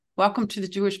Welcome to the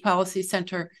Jewish Policy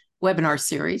Center webinar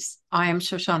series. I am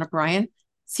Shoshana Bryan,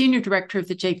 Senior Director of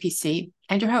the JPC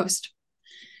and your host.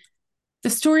 The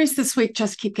stories this week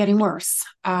just keep getting worse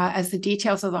as the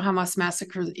details of the Hamas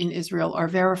massacre in Israel are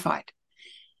verified.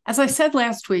 As I said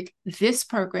last week, this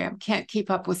program can't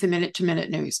keep up with the minute-to-minute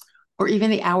news or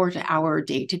even the hour-to-hour or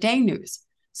day-to-day news.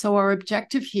 So our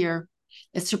objective here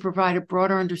is to provide a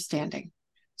broader understanding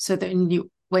so that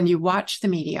when you watch the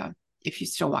media, if you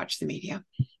still watch the media,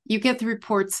 you get the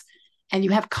reports and you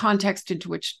have context into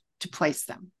which to place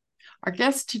them. Our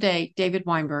guest today, David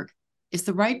Weinberg, is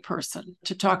the right person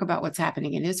to talk about what's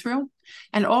happening in Israel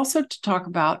and also to talk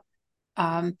about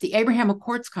the Abraham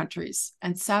Accords countries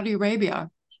and Saudi Arabia,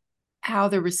 how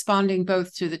they're responding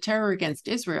both to the terror against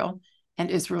Israel and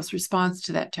Israel's response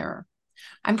to that terror.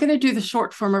 I'm going to do the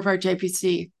short form of our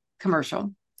JPC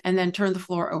commercial and then turn the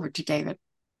floor over to David.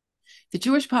 The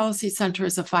Jewish Policy Center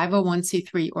is a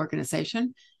 501c3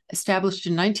 organization established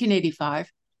in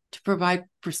 1985 to provide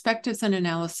perspectives and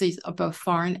analyses of both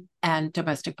foreign and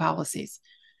domestic policies.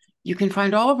 You can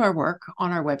find all of our work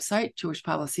on our website,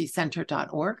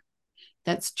 jewishpolicycenter.org.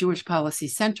 That's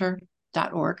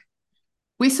jewishpolicycenter.org.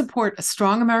 We support a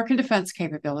strong American defense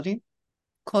capability,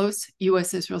 close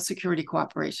U.S.-Israel security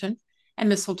cooperation, and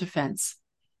missile defense.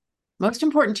 Most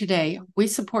important today, we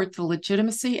support the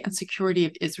legitimacy and security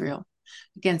of Israel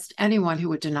against anyone who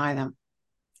would deny them.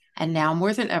 And now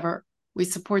more than ever, we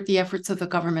support the efforts of the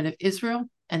government of Israel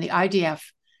and the IDF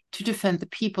to defend the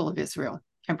people of Israel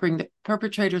and bring the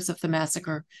perpetrators of the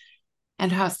massacre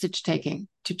and hostage-taking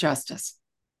to justice.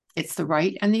 It's the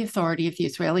right and the authority of the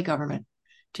Israeli government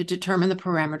to determine the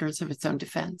parameters of its own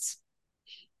defense.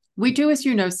 We do, as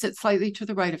you know, sit slightly to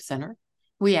the right of center.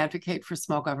 We advocate for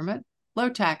small government, low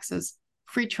taxes,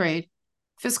 free trade,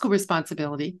 fiscal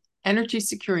responsibility, energy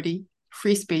security,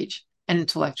 free speech, and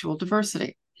intellectual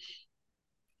diversity.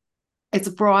 It's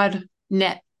a broad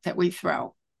net that we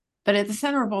throw, but at the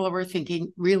center of all of our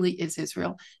thinking really is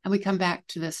Israel, and we come back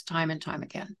to this time and time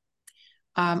again.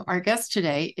 Our guest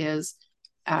today is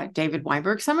David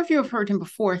Weinberg. Some of you have heard him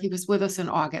before. He was with us in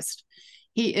August.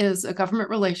 He is a government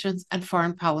relations and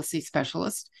foreign policy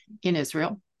specialist in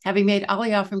Israel, having made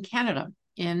Aliyah from Canada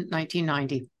in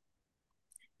 1990.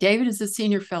 David is a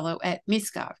senior fellow at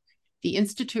Miskav, the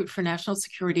Institute for National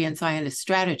Security and Zionist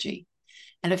Strategy,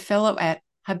 and a fellow at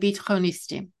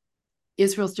Habitronistim,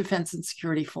 Israel's Defense and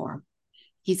Security Forum.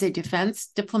 He's a defense,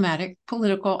 diplomatic,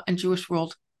 political, and Jewish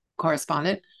world columnist,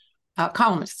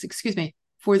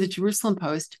 for the Jerusalem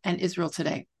Post and Israel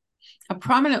Today. A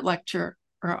prominent lecturer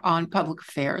on public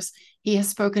affairs, he has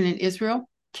spoken in Israel,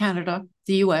 Canada,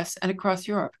 the US, and across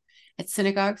Europe at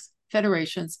synagogues,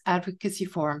 federations, advocacy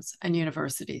forums, and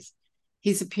universities.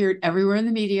 He's appeared everywhere in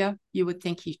the media you would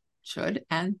think he should,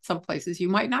 and some places you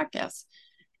might not guess.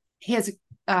 He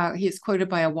is quoted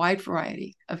by a wide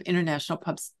variety of international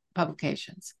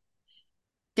publications.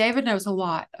 David knows a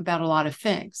lot about a lot of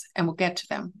things, and we'll get to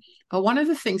them. But one of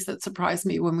the things that surprised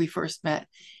me when we first met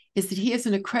is that he is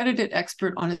an accredited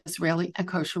expert on Israeli and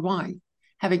kosher wine,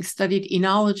 having studied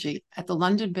enology at the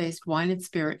London-based Wine and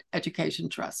Spirit Education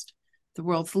Trust, the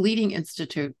world's leading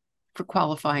institute for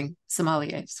qualifying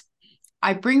sommeliers.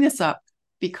 I bring this up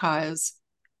because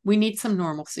we need some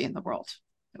normalcy in the world.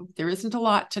 There isn't a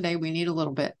lot today. We need a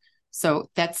little bit. So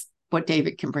that's what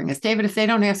David can bring us. David, if they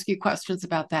don't ask you questions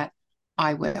about that,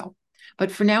 I will.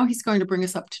 But for now, he's going to bring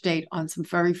us up to date on some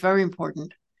very, very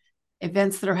important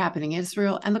events that are happening in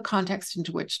Israel and the context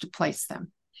into which to place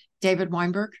them. David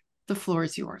Weinberg, the floor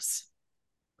is yours.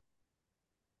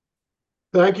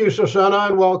 Thank you, Shoshana,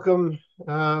 and welcome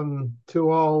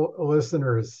to all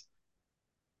listeners.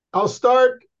 I'll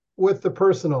start with the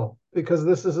personal, because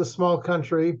this is a small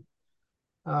country,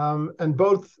 and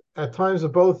both at times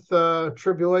of both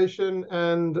tribulation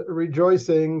and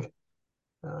rejoicing,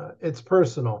 it's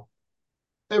personal.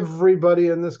 Everybody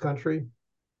in this country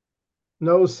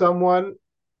knows someone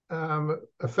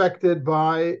affected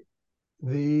by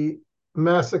the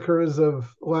massacres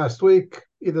of last week.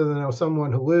 Either they know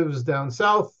someone who lives down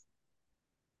south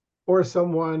or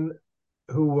someone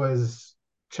who was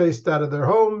chased out of their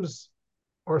homes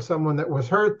or someone that was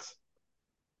hurt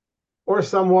or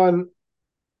someone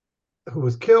who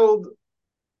was killed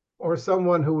or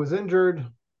someone who was injured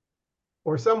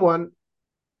or someone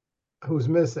who's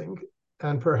missing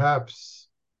and perhaps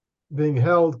being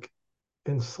held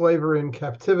in slavery and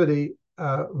captivity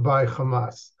by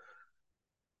Hamas.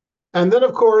 And then,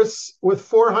 of course, with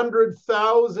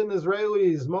 400,000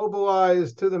 Israelis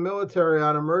mobilized to the military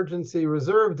on emergency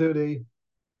reserve duty,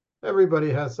 everybody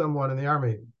has someone in the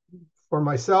army. For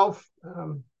myself,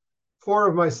 4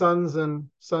 of my sons and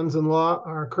sons-in-law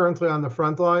are currently on the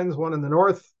front lines, one in the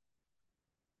north,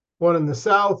 one in the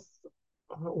south,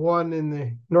 one in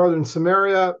the northern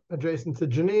Samaria, adjacent to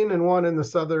Jenin, and one in the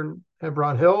southern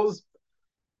Hebron Hills,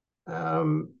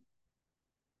 holding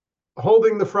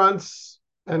the fronts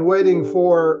and waiting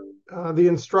for the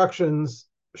instructions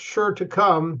sure to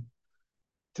come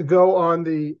to go on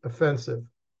the offensive.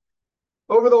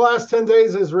 Over the last 10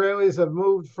 days, Israelis have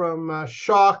moved from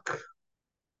shock,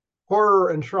 horror,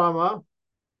 and trauma,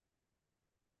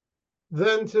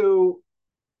 then to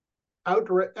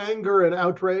anger and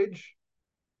outrage,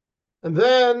 and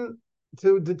then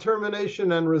to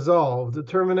determination and resolve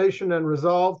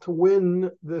to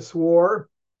win this war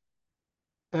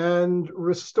and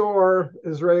restore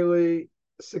Israeli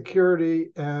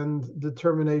security and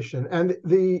determination. And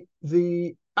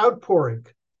the outpouring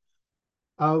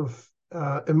of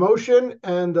emotion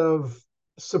and of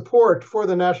support for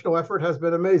the national effort has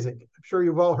been amazing. I'm sure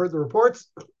you've all heard the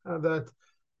reports that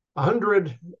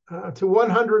 100 to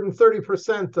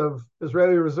 130% of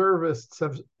Israeli reservists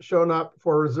have shown up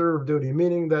for reserve duty,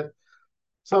 meaning that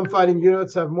some fighting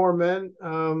units have more men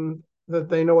that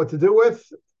they know what to do with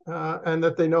and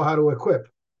that they know how to equip.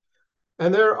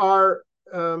 And there are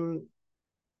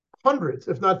hundreds,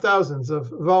 if not thousands, of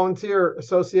volunteer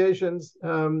associations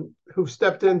who've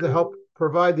stepped in to help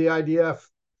provide the IDF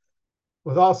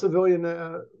with all civilian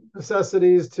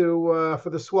necessities for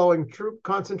the swelling troop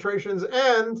concentrations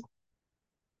and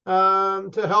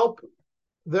to help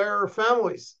their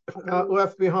families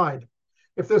left behind.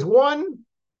 If there's one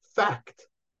fact,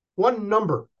 one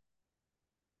number,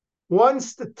 one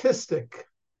statistic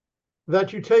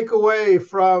that you take away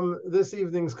from this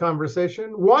evening's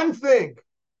conversation, one thing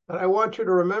that I want you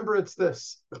to remember, it's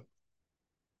this.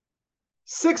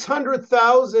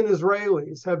 600,000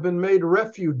 Israelis have been made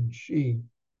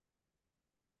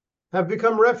have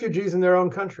become refugees in their own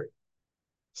country.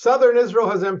 Southern Israel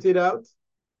has emptied out.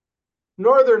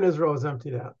 Northern Israel has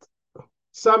emptied out.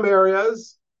 Some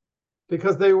areas,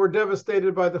 because they were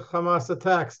devastated by the Hamas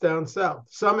attacks down south.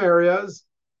 Some areas,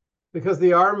 because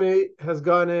the army has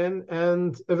gone in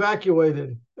and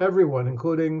evacuated everyone,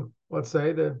 including, let's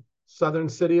say, the southern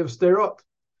city of Sderot.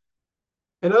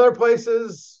 In other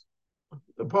places,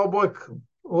 the public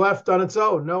left on its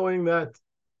own, knowing that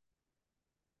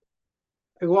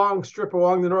a long strip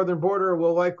along the northern border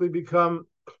will likely become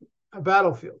a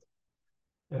battlefield.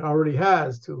 It already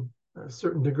has to a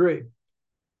certain degree.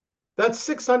 That's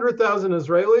 600,000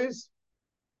 Israelis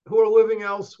who are living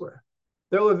elsewhere.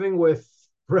 They're living with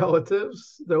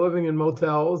relatives. They're living in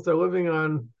motels. They're living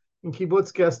in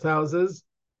kibbutz guest houses.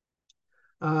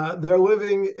 They're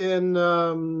living in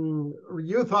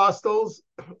youth hostels.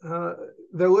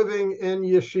 They're living in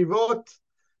yeshivot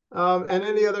and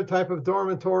any other type of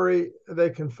dormitory they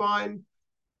can find.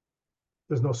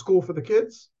 There's no school for the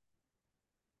kids.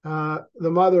 The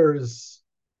mothers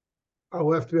are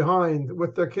left behind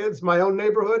with their kids. My own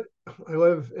neighborhood, I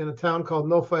live in a town called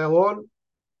Nofei Alon,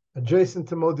 adjacent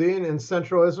to Modi'in in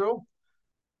central Israel.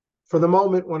 For the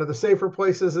moment, one of the safer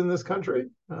places in this country.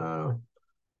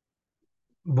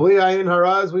 Bli ayin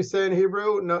hara, as we say in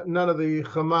Hebrew, none of the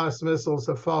Hamas missiles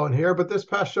have fallen here. But this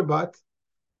past Shabbat,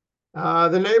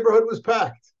 the neighborhood was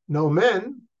packed. No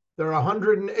men. There are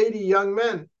 180 young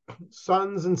men,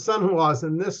 sons and son-in-laws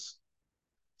in this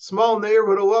small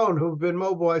neighborhood alone who've been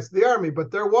mobilized to the army.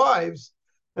 But their wives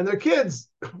and their kids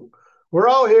were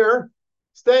all here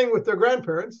staying with their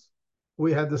grandparents.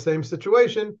 We had the same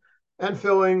situation and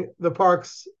filling the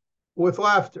parks with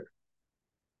laughter.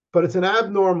 But it's an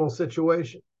abnormal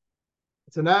situation.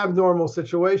 It's an abnormal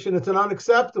situation. It's an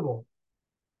unacceptable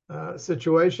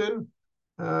situation.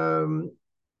 The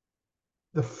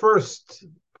first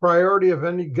priority of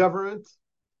any government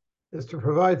is to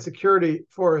provide security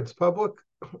for its public.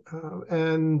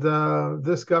 And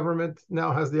this government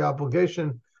now has the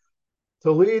obligation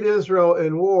to lead Israel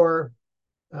in war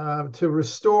to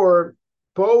restore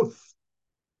both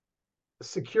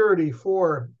security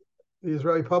for the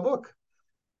Israeli public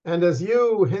and, as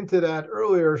you hinted at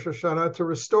earlier, Shoshana, to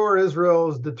restore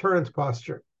Israel's deterrent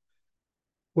posture.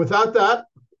 Without that,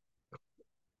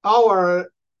 all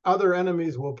our other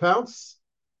enemies will pounce,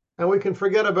 and we can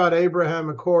forget about Abraham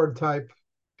Accord type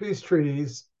peace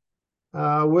treaties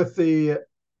with the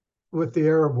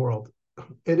Arab world.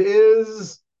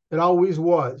 It always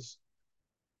was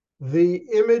the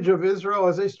image of Israel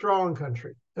as a strong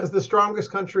country, as the strongest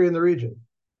country in the region,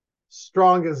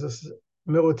 strong as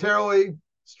militarily,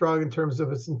 strong in terms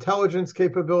of its intelligence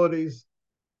capabilities,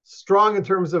 strong in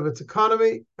terms of its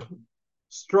economy,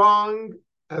 strong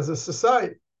as a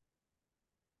society.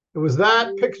 It was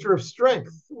that picture of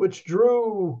strength which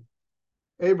drew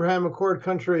Abraham Accord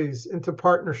countries into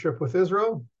partnership with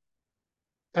Israel,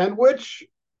 and which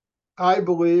I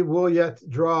believe, will yet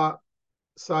draw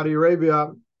Saudi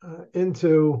Arabia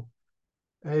into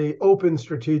an open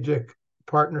strategic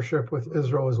partnership with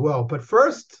Israel as well. But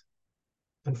first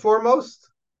and foremost,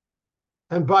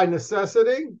 and by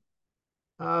necessity,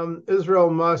 Israel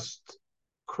must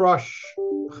crush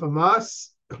Hamas.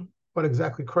 What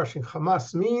exactly crushing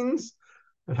Hamas means,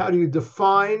 and how do you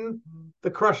define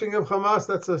the crushing of Hamas?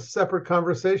 That's a separate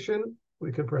conversation.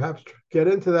 We could perhaps get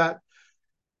into that.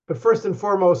 But first and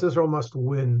foremost, Israel must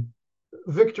win.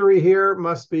 Victory here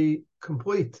must be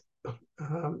complete.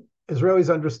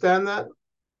 Israelis understand that.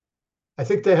 I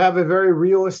think they have a very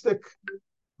realistic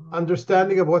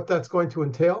understanding of what that's going to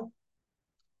entail.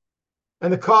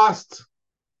 And the cost,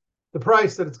 the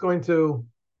price that it's going to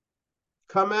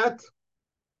come at,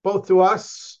 both to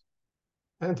us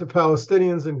and to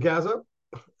Palestinians in Gaza.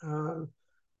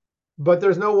 But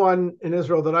there's no one in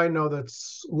Israel that I know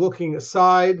that's looking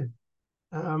aside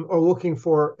or looking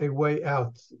for a way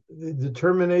out. The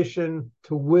determination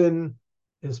to win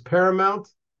is paramount.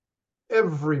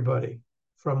 Everybody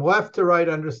from left to right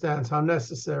understands how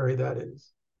necessary that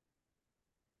is.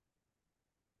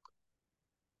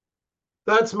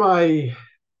 That's my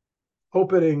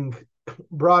opening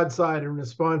broadside in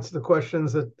response to the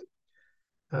questions that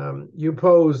you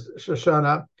posed,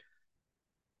 Shoshana.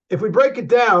 If we break it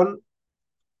down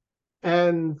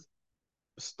and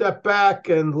step back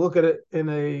and look at it in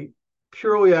a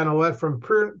purely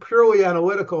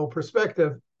analytical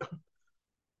perspective,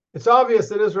 it's obvious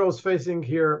that Israel is facing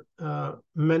here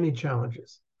many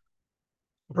challenges.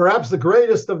 Perhaps the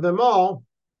greatest of them all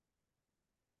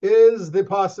is the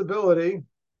possibility,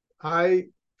 I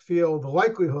feel the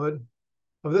likelihood,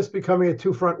 of this becoming a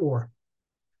two-front war,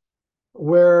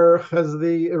 where as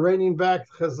the Iranian-backed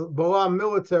Hezbollah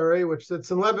military, which sits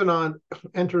in Lebanon,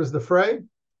 enters the fray,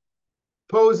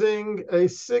 posing a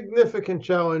significant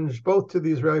challenge both to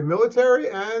the Israeli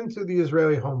military and to the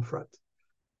Israeli home front.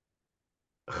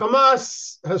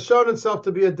 Hamas has shown itself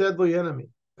to be a deadly enemy,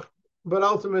 but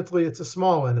ultimately it's a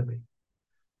small enemy.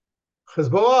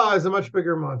 Hezbollah is a much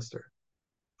bigger monster.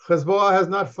 Hezbollah has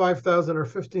not 5,000 or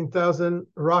 15,000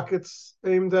 rockets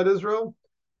aimed at Israel,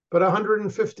 but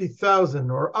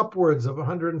 150,000 or upwards of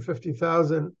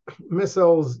 150,000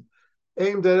 missiles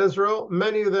aimed at Israel,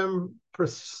 many of them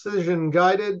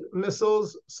precision-guided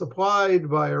missiles supplied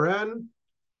by Iran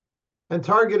and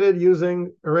targeted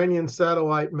using Iranian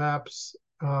satellite maps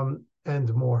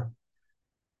and more.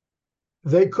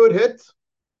 They could hit,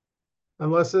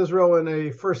 unless Israel in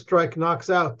a first strike knocks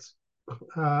out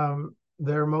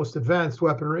their most advanced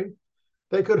weaponry,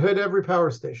 they could hit every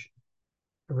power station,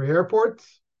 every airport,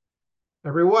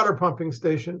 every water pumping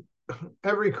station,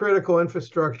 every critical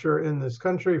infrastructure in this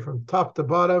country from top to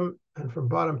bottom and from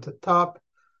bottom to top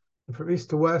and from east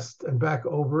to west and back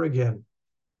over again.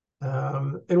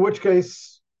 In which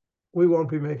case, we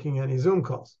won't be making any Zoom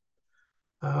calls,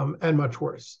 and much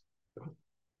worse.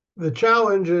 The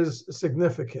challenge is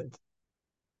significant.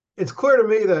 It's clear to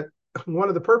me that one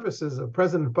of the purposes of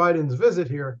President Biden's visit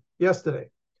here yesterday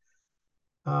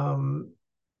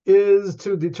is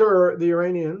to deter the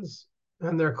Iranians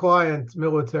and their client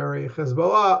military,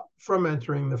 Hezbollah, from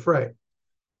entering the fray.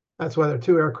 That's why there are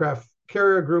 2 aircraft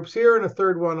carrier groups here and a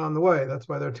third one on the way. That's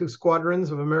why there are 2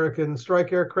 squadrons of American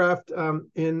strike aircraft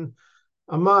in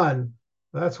Amman.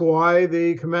 That's why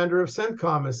the commander of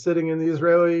CENTCOM is sitting in the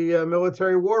Israeli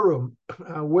military war room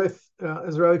with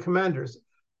Israeli commanders.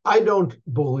 I don't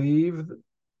believe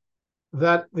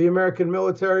that the American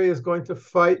military is going to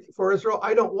fight for Israel.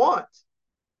 I don't want.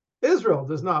 Israel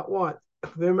does not want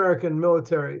the American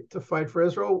military to fight for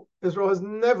Israel. Israel has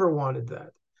never wanted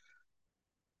that.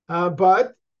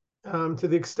 But to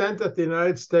the extent that the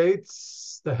United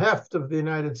States, the heft of the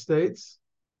United States,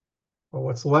 or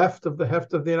what's left of the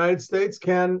heft of the United States,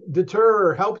 can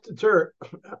help deter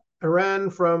Iran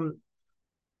from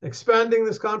expanding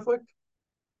this conflict,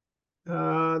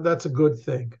 that's a good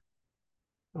thing.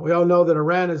 We all know that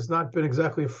Iran has not been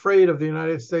exactly afraid of the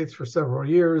United States for several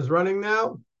years running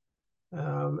now.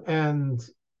 And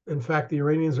in fact, the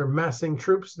Iranians are massing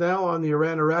troops now on the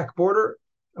Iran-Iraq border,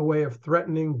 a way of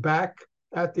threatening back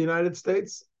at the United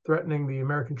States, threatening the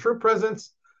American troop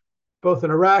presence, both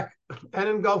in Iraq and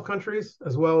in Gulf countries,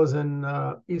 as well as in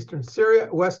eastern Syria,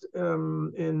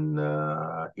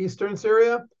 eastern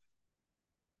Syria.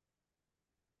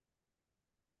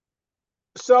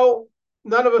 So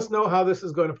none of us know how this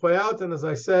is going to play out. And as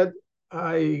I said,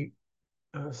 I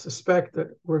suspect that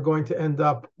we're going to end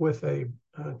up with a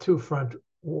two-front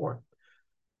war.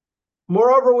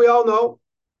 Moreover, we all know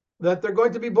that they're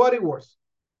going to be bloody wars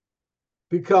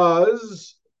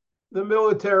because the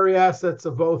military assets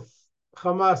of both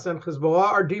Hamas and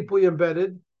Hezbollah are deeply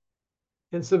embedded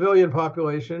in civilian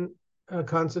population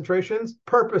concentrations,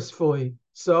 purposefully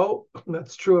so.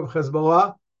 That's true of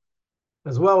Hezbollah,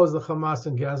 as well as the Hamas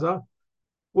in Gaza,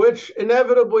 which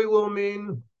inevitably will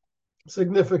mean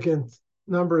significant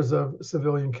numbers of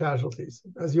civilian casualties.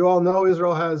 As you all know,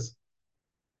 Israel has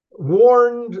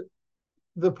warned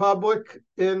the public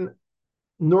in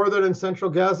northern and central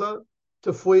Gaza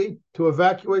to flee, to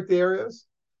evacuate the areas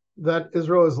that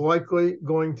Israel is likely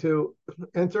going to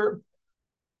enter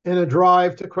in a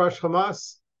drive to crush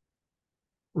Hamas.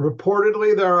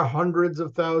 Reportedly, there are hundreds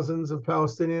of thousands of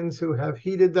Palestinians who have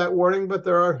heeded that warning, but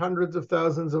there are hundreds of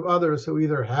thousands of others who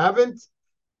either haven't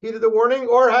heeded the warning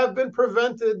or have been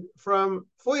prevented from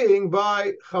fleeing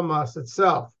by Hamas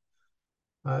itself.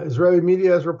 Israeli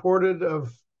media has reported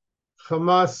of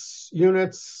Hamas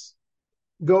units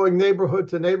going neighborhood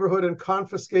to neighborhood and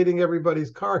confiscating everybody's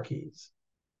car keys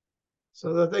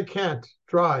so that they can't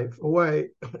drive away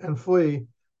and flee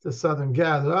to southern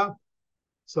Gaza.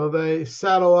 So they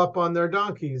saddle up on their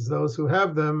donkeys, those who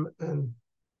have them, and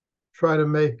try to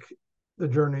make the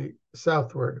journey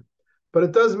southward. But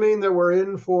it does mean that we're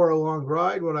in for a long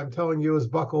ride. What I'm telling you is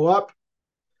buckle up.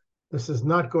 This is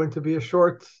not going to be a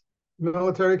short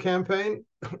military campaign,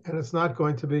 and it's not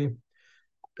going to be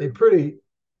a pretty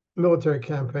military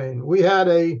campaign. We had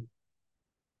a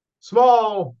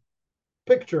small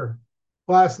picture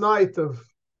last night of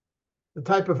the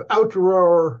type of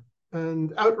outroar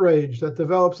and outrage that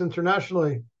develops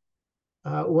internationally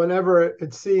whenever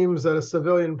it seems that a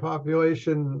civilian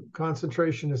population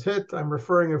concentration is hit. I'm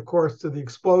referring, of course, to the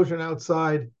explosion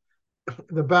outside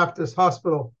the Baptist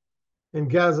hospital in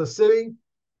Gaza City,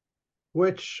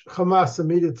 which Hamas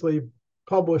immediately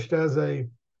published as a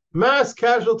mass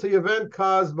casualty event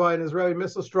caused by an Israeli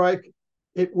missile strike.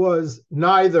 It was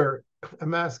neither a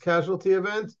mass casualty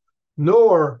event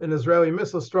nor an Israeli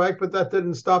missile strike, but that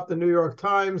didn't stop the New York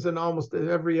Times and almost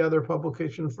every other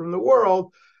publication from the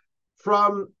world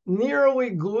from nearly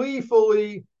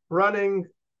gleefully running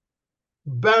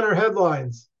banner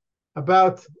headlines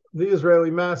about the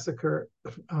Israeli massacre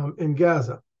in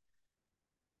Gaza.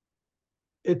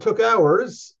 It took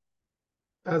hours,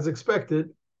 as expected,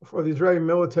 for the Israeli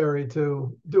military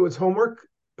to do its homework,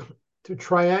 to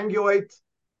triangulate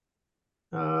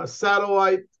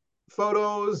satellite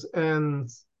photos and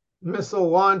missile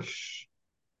launch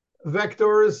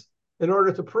vectors in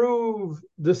order to prove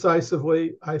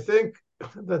decisively, I think,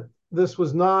 that this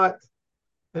was not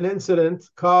an incident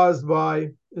caused by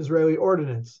Israeli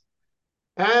ordnance.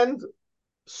 And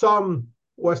some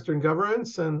Western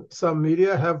governments and some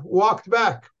media have walked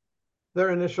back their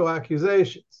initial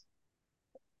accusations.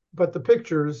 But the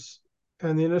pictures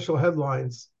and the initial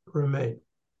headlines remain.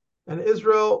 And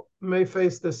Israel may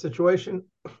face this situation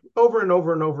over and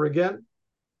over and over again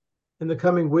in the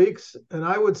coming weeks, and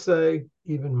I would say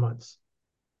even months.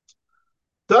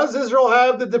 Does Israel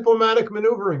have the diplomatic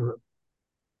maneuvering room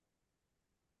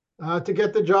to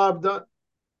get the job done?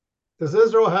 Does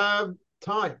Israel have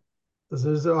time? Does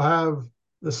Israel have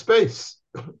the space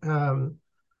from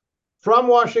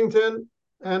Washington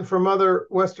and from other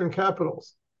Western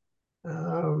capitals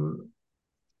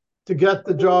to get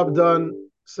the job done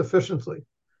sufficiently?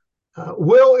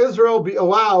 Will Israel be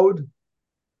allowed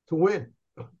to win?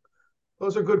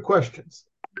 Those are good questions.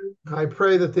 I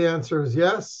pray that the answer is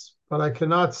yes, but I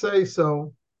cannot say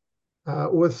so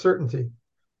with certainty.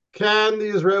 Can the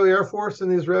Israeli Air Force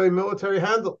and the Israeli military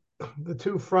handle the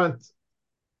two-front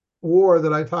war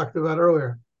that I talked about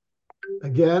earlier?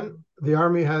 Again, the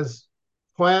Army has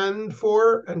planned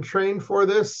for and trained for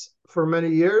this for many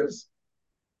years,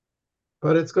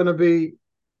 but it's going to be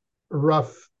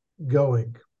rough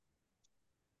going.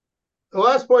 The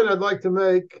last point I'd like to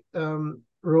make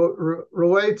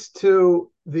relates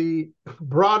to the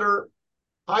broader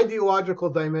ideological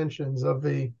dimensions of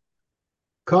the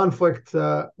conflict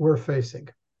we're facing.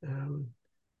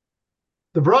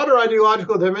 The broader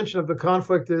ideological dimension of the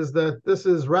conflict is that this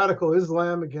is radical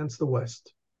Islam against the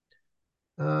West.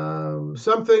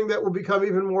 Something that will become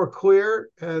even more clear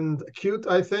and acute,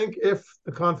 I think, if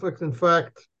the conflict, in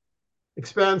fact,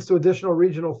 expands to additional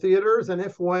regional theaters, and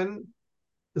if when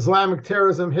Islamic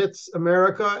terrorism hits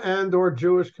America and or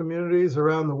Jewish communities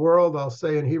around the world, I'll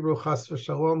say in Hebrew, chas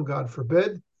v'shalom, God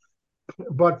forbid.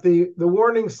 But the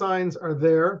warning signs are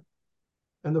there,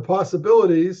 and the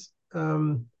possibilities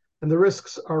and the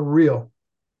risks are real.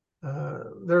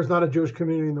 There's not a Jewish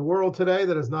community in the world today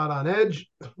that is not on edge,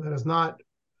 that has not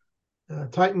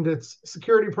tightened its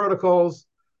security protocols,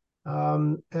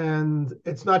 and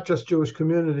it's not just Jewish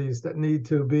communities that need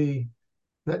to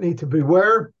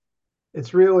beware.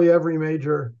 It's really every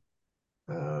major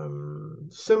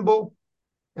symbol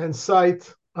and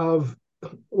site of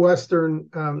Western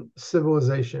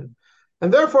civilization.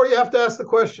 And therefore, you have to ask the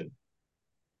question,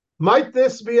 might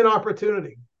this be an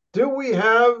opportunity? Do we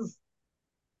have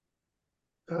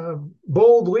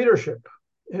bold leadership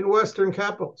in Western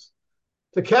capitals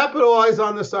to capitalize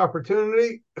on this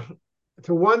opportunity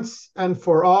to once and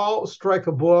for all strike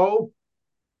a blow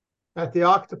at the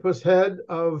octopus head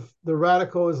of the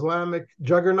radical Islamic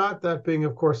juggernaut, that being,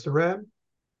 of course, Iran,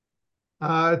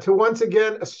 to once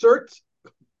again assert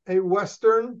a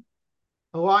Western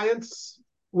alliance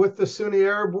with the Sunni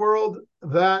Arab world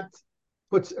that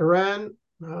puts Iran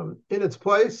in its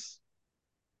place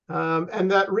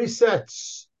and that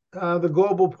resets the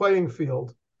global playing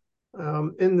field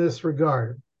in this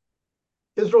regard.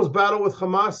 Israel's battle with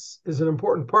Hamas is an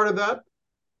important part of that,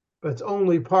 but it's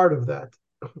only part of that.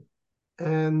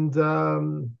 And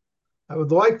I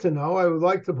would like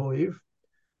to believe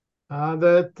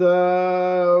that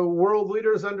world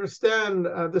leaders understand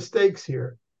the stakes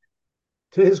here.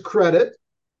 To his credit,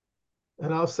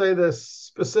 and I'll say this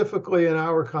specifically in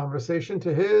our conversation,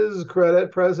 to his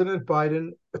credit, President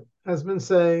Biden has been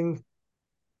saying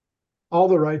all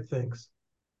the right things.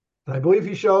 And I believe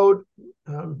he showed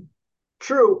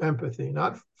true empathy,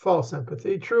 not false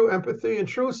empathy, true empathy and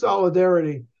true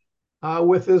solidarity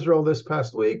with Israel this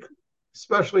past week,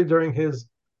 especially during his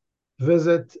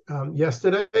visit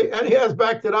yesterday. And he has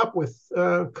backed it up with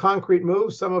concrete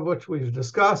moves, some of which we've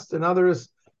discussed, and others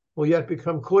will yet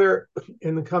become clear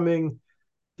in the coming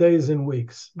days and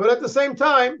weeks. But at the same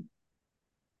time,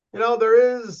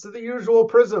 there is the usual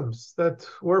prisms that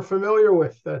we're familiar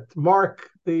with that mark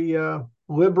the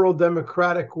liberal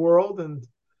democratic world and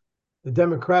the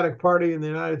Democratic Party in the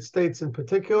United States in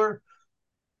particular,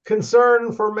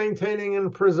 concern for maintaining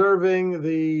and preserving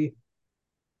the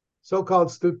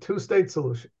so-called two-state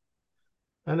solution,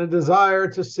 and a desire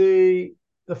to see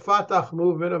the Fatah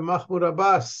movement of Mahmoud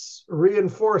Abbas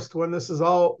reinforced when this is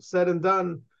all said and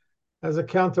done as a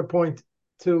counterpoint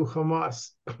to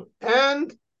Hamas.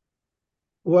 And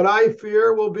what I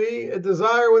fear will be a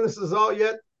desire when this is all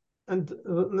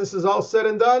said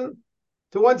and done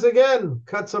to once again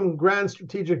cut some grand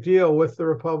strategic deal with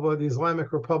the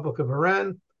Islamic Republic of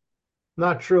Iran,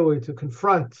 not truly to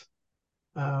confront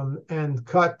and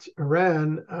cut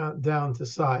Iran down to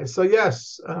size. So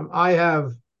yes, I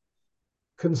have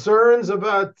concerns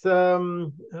about,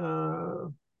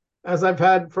 as I've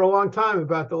had for a long time,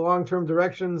 about the long-term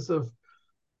directions of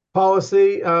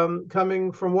policy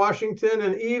coming from Washington.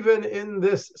 And even in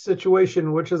this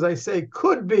situation, which, as I say,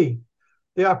 could be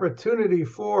the opportunity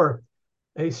for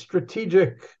a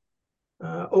strategic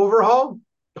overhaul,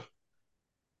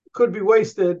 could be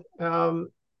wasted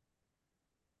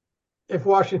if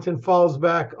Washington falls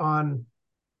back on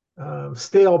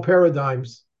stale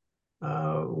paradigms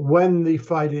when the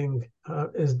fighting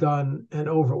is done and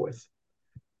over with.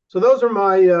 So those are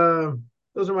my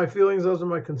feelings. Those are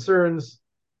my concerns.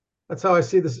 That's how I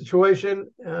see the situation.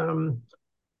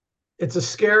 It's a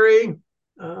scary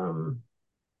and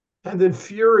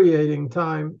infuriating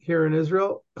time here in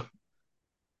Israel.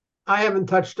 I haven't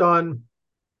touched on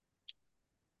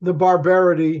the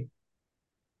barbarity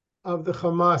of the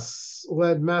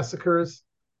Hamas-led massacres.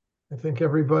 I think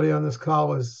everybody on this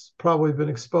call has probably been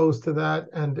exposed to that,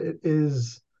 and it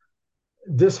is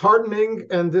disheartening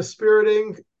and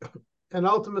dispiriting and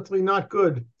ultimately not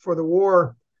good for the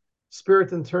war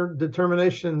spirit and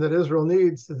determination that Israel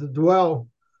needs to dwell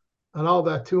on all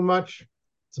that too much.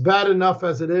 It's bad enough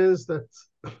as it is that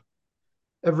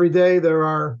every day there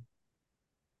are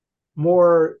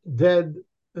more dead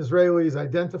Israelis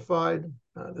identified.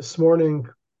 This morning,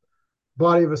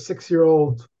 body of a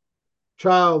 6-year-old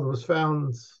child was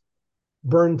found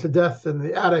burned to death in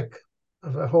the attic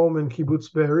of a home in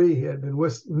Kibbutz Be'eri. He had been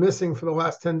missing for the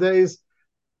last 10 days.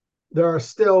 There are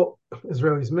still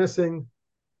Israelis missing,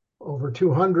 over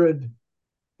 200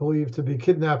 believed to be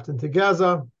kidnapped into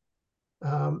Gaza.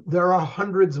 There are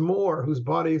hundreds more whose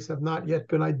bodies have not yet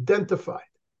been identified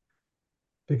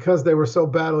because they were so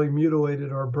badly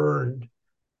mutilated or burned.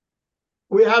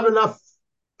 We have enough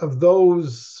of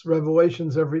those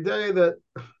revelations every day that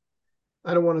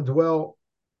I don't want to dwell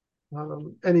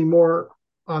anymore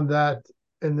on that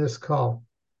in this call.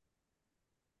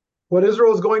 What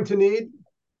Israel is going to need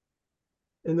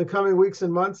in the coming weeks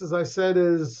and months, as I said,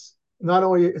 is not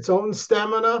only its own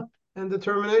stamina and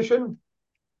determination,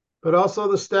 but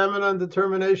also the stamina and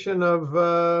determination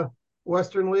of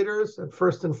Western leaders, and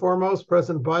first and foremost,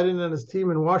 President Biden and his team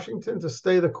in Washington, to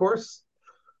stay the course,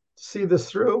 to see this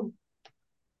through,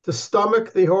 to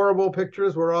stomach the horrible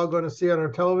pictures we're all going to see on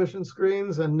our television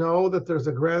screens, and know that there's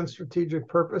a grand strategic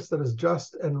purpose that is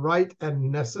just and right and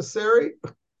necessary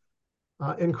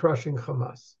in crushing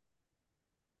Hamas.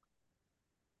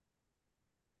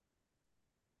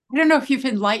 I don't know if you've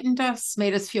enlightened us,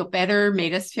 made us feel better,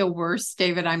 made us feel worse,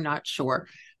 David. I'm not sure.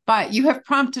 But you have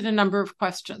prompted a number of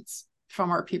questions from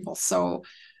our people. So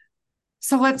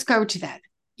let's go to that.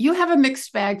 You have a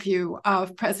mixed bag view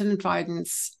of President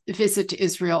Biden's visit to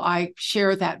Israel. I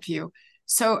share that view.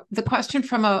 So the question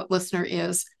from a listener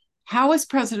is, how is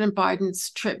President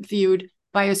Biden's trip viewed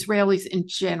by Israelis in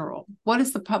general? What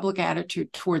is the public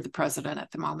attitude toward the president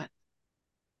at the moment?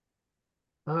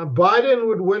 Biden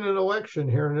would win an election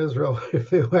here in Israel if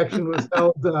the election was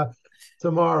held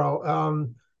tomorrow.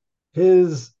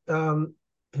 His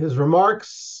his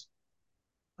remarks,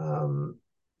 um,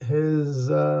 his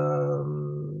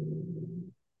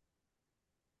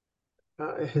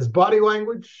body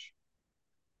language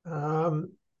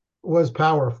was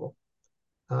powerful.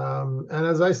 And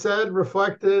as I said,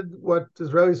 reflected what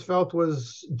Israelis felt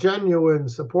was genuine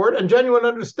support and genuine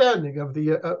understanding of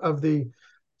the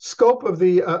scope of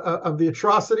the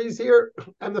atrocities here,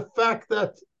 and the fact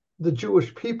that the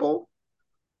Jewish people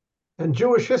and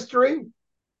Jewish history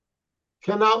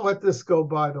cannot let this go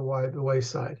by the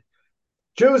wayside.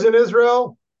 Jews in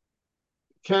Israel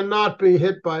cannot be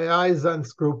hit by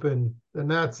Einsatzgruppen, the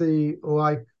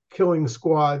Nazi-like killing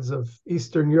squads of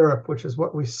Eastern Europe, which is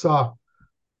what we saw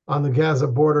on the Gaza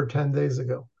border 10 days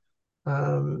ago.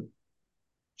 The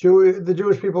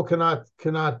Jewish people cannot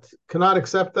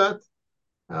accept that.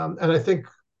 And I think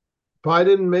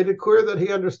Biden made it clear that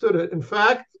he understood it. In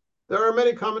fact, there are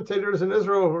many commentators in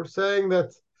Israel who are saying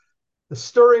that the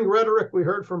stirring rhetoric we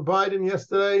heard from Biden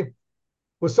yesterday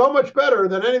was so much better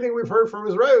than anything we've heard from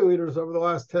Israeli leaders over the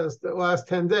last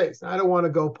 10 days. I don't want to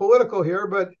go political here,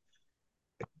 but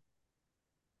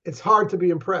it's hard to be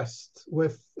impressed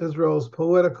with Israel's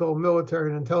political, military,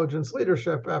 and intelligence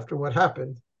leadership after what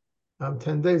happened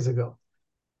 10 days ago.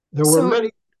 There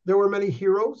were many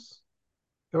heroes.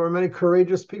 There were many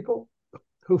courageous people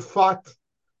who fought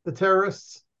the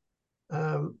terrorists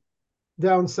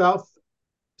down south,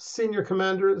 senior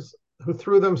commanders who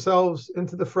threw themselves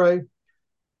into the fray.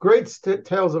 Great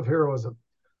tales of heroism.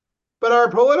 But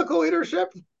our political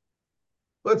leadership,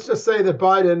 let's just say that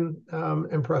Biden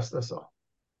impressed us all.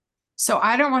 So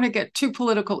I don't want to get too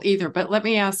political either, but let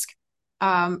me ask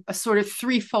a sort of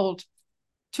twofold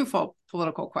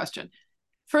political question.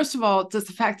 First of all, does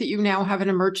the fact that you now have an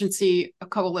emergency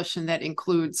coalition that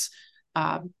includes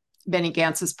Benny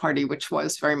Gantz's party, which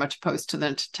was very much opposed to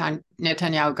the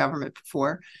Netanyahu government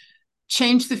before,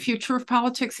 change the future of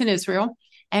politics in Israel?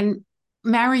 And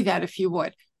marry that, if you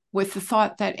would, with the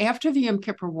thought that after the Yom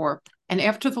Kippur War and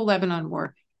after the Lebanon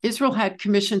War, Israel had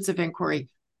commissions of inquiry,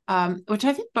 which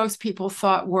I think most people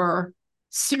thought were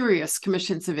serious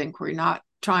commissions of inquiry, not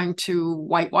trying to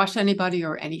whitewash anybody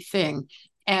or anything,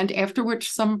 and after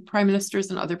which some prime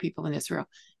ministers and other people in Israel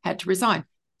had to resign.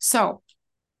 So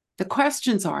the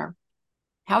questions are,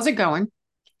 how's it going?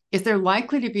 Is there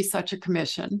likely to be such a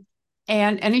commission?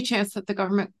 And any chance that the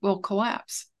government will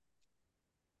collapse?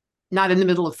 Not in the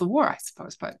middle of the war, I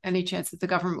suppose, but any chance that the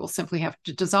government will simply have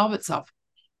to dissolve itself?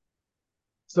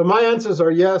 So my answers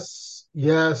are yes,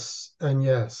 yes, and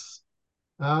yes.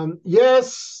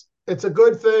 Yes, it's a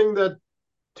good thing that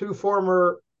two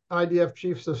former IDF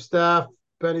chiefs of staff,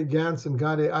 Benny Gantz and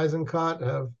Gadi Eisenkot,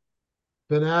 have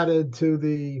been added to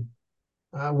the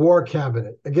war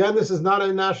cabinet. Again, this is not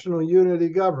a national unity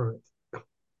government.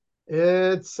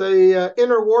 It's a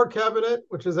inner war cabinet,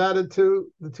 which is added to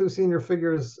the two senior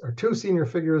figures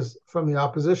from the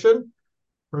opposition.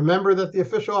 Remember that the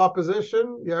official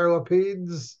opposition, Yair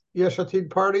Lapid's Yesh Atid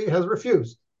party, has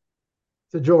refused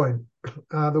to join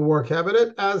the war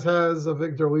cabinet, as has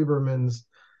Avigdor Lieberman's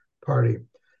party.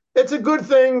 It's a good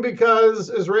thing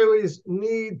because Israelis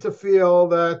need to feel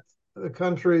that the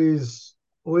country's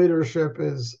leadership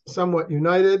is somewhat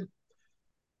united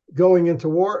going into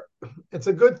war. It's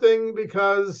a good thing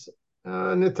because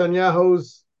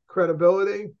Netanyahu's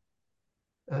credibility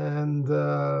and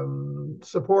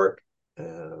support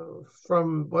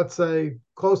from, let's say,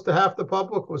 close to half the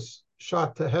public was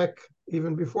shot to heck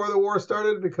even before the war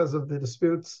started because of the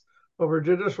disputes over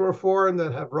judicial reform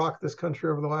that have rocked this country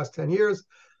over the last 10 years.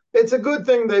 It's a good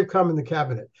thing they've come in the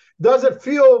cabinet. Does it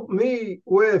fill me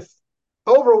with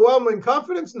overwhelming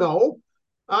confidence? No.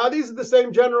 These are the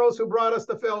same generals who brought us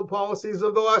the failed policies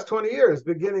of the last 20 years,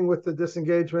 beginning with the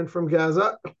disengagement from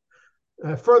Gaza,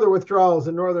 further withdrawals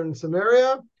in northern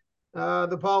Samaria,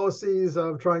 the policies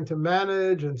of trying to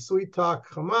manage and sweet-talk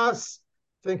Hamas,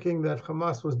 thinking that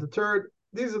Hamas was deterred.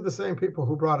 These are the same people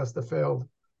who brought us the failed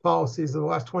policies of the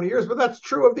last 20 years, but that's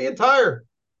true of the entire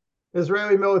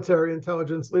Israeli military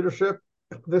intelligence leadership.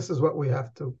 This is what we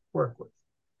have to work with.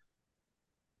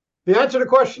 The answer to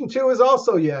question two is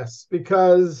also yes,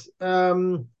 because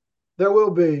the there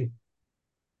will be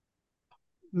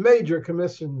major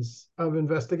commissions of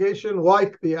investigation,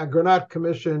 like the Agranat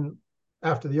Commission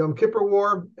after the Yom Kippur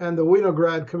War and the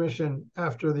Winograd Commission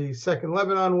after the Second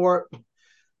Lebanon War.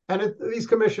 And these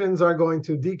commissions are going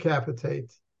to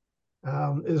decapitate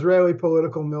Israeli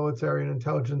political, military, and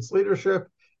intelligence leadership,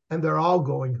 and they're all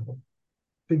going home,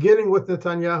 beginning with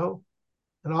Netanyahu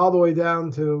and all the way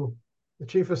down to the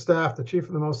chief of staff, the chief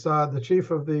of the Mossad, the chief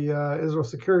of the Israel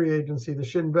Security Agency, the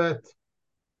Shin Bet,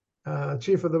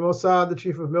 chief of the Mossad, the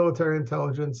chief of military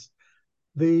intelligence.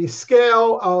 The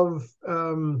scale of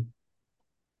the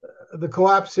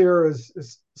collapse here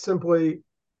is simply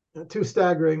too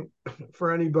staggering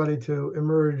for anybody to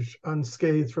emerge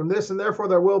unscathed from this, and therefore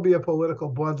there will be a political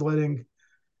bloodletting,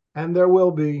 and there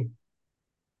will be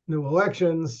new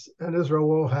elections, and Israel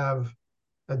will have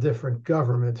a different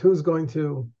government. Who's going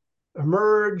to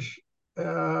emerge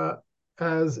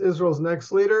as Israel's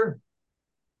next leader?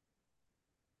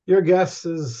 Your guess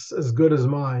is as good as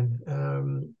mine.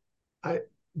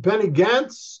 Benny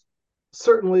Gantz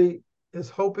certainly is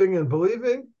hoping and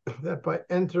believing that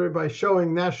by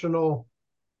showing national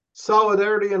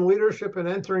solidarity and leadership and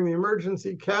entering the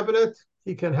emergency cabinet,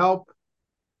 he can help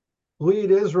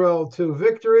lead Israel to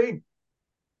victory,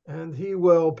 and he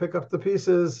will pick up the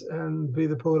pieces and be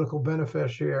the political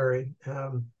beneficiary.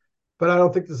 But I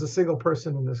don't think there's a single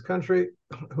person in this country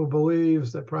who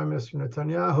believes that Prime Minister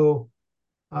Netanyahu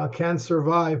can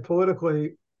survive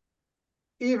politically,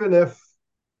 even if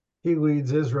he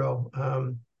leads Israel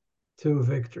to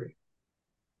victory.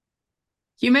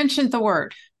 You mentioned the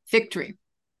word victory.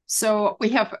 So we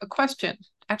have a question.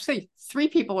 Actually, 3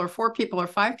 people or 4 people or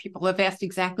 5 people have asked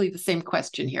exactly the same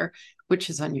question here, which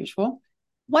is unusual.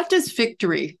 What does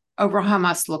victory over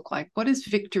Hamas look like? What does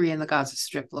victory in the Gaza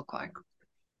Strip look like?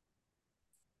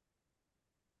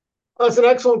 That's an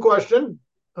excellent question.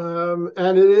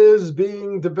 And it is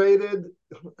being debated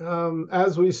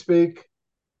as we speak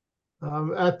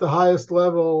at the highest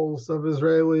levels of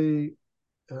Israeli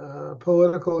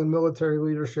political and military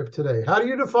leadership today. How do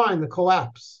you define the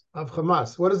collapse of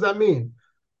Hamas? What does that mean?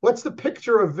 What's the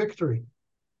picture of victory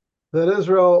that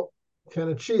Israel can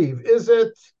achieve? Is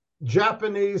it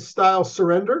Japanese-style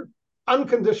surrender,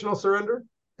 unconditional surrender,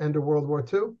 end of World War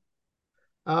II?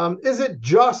 Is it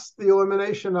just the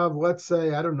elimination of, let's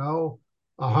say, I don't know,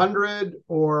 100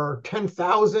 or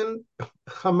 10,000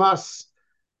 Hamas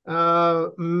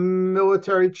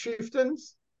military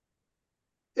chieftains?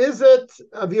 Is it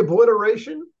the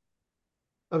obliteration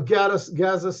of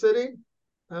Gaza City?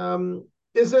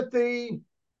 Is it the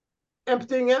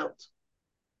emptying out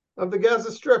of the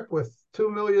Gaza Strip with 2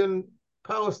 million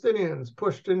Palestinians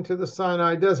pushed into the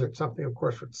Sinai Desert? Something, of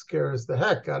course, which scares the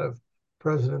heck out of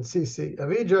President Sisi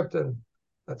of Egypt, and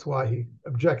that's why he's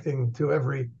objecting to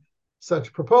every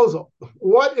such proposal.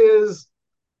 What is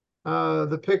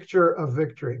the picture of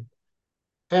victory?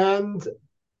 And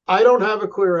I don't have a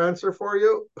clear answer for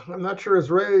you. I'm not sure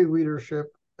Israeli leadership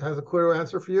has a clear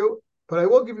answer for you, but I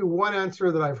will give you one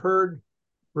answer that I've heard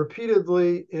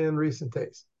repeatedly in recent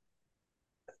days.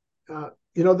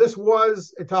 This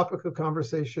was a topic of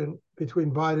conversation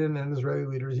between Biden and Israeli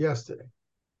leaders yesterday.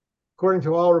 According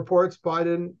to all reports,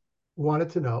 Biden wanted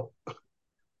to know,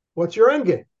 what's your end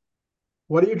game?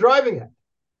 What are you driving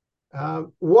at?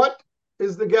 What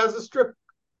is the Gaza Strip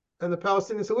and the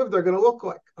Palestinians who live there going to look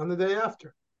like on the day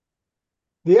after?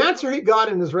 The answer he got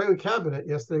in the Israeli cabinet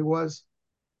yesterday was,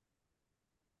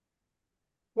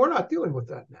 we're not dealing with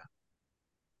that now.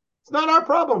 It's not our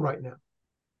problem right now.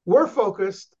 We're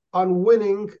focused on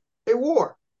winning a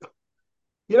war.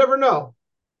 You never know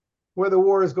where the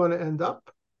war is going to end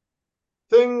up.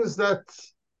 Things that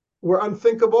were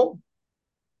unthinkable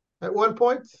at one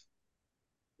point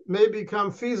may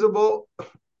become feasible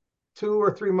 2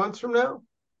 or 3 months from now.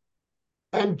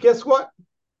 And guess what?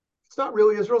 It's not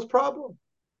really Israel's problem.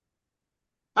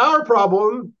 Our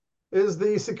problem is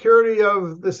the security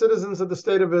of the citizens of the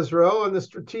state of Israel and the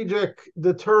strategic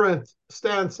deterrent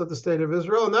stance of the state of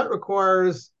Israel, and that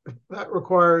requires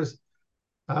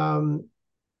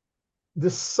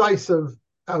decisive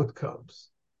outcomes.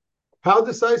 How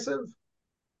decisive?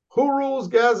 Who rules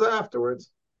Gaza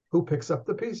afterwards? Who picks up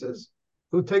the pieces?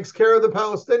 Who takes care of the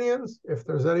Palestinians, if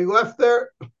there's any left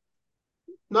there?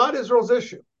 Not Israel's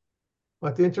issue.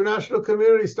 Let the international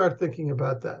community start thinking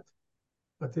about that.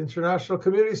 Let the international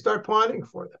community start planning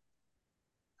for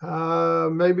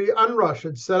that. Maybe UNRWA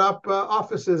should set up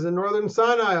offices in northern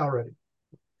Sinai already.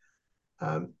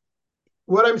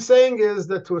 What I'm saying is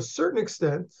that to a certain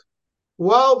extent,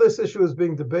 while this issue is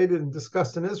being debated and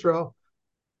discussed in Israel,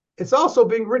 it's also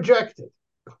being rejected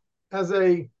as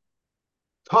a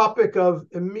topic of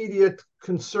immediate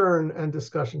concern and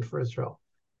discussion for Israel.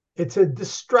 It's a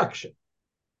distraction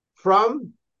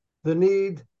from the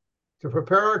need to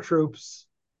prepare our troops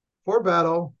for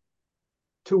battle,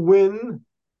 to win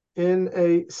in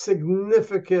a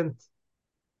significant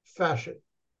fashion.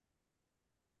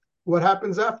 What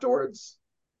happens afterwards?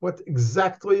 What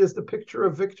exactly is the picture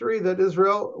of victory that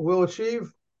Israel will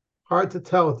achieve? Hard to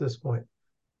tell at this point.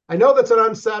 I know that's an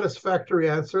unsatisfactory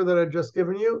answer that I've just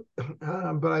given you,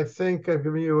 but I think I've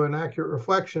given you an accurate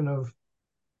reflection of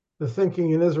the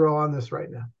thinking in Israel on this right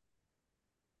now.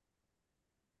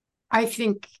 I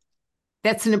think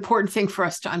that's an important thing for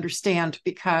us to understand,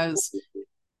 because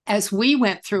as we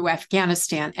went through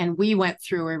Afghanistan and we went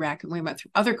through Iraq and we went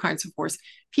through other kinds of wars,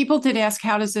 people did ask,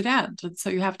 how does it end? And so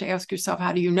you have to ask yourself,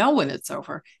 how do you know when it's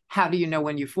over? How do you know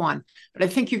when you've won? But I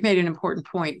think you've made an important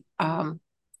point.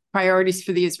 Priorities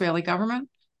for the Israeli government,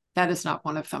 that is not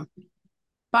one of them.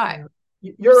 But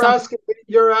you're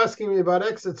asking me about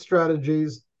exit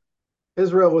strategies.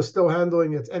 Israel is still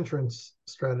handling its entrance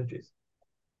strategies.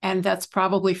 And that's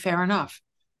probably fair enough.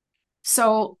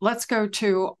 So let's go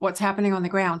to what's happening on the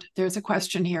ground. There's a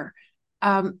question here.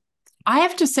 I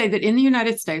have to say that in the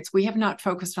United States, we have not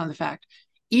focused on the fact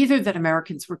either that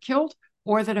Americans were killed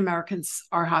or that Americans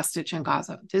are hostage in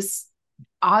Gaza. This,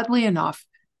 oddly enough,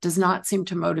 does not seem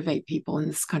to motivate people in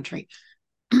this country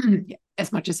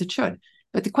as much as it should.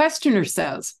 But the questioner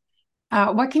says,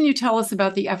 what can you tell us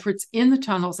about the efforts in the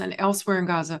tunnels and elsewhere in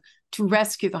Gaza to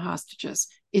rescue the hostages?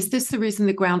 Is this the reason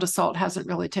the ground assault hasn't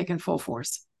really taken full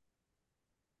force?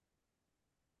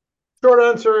 Short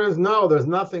answer is no, there's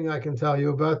nothing I can tell you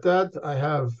about that. I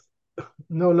have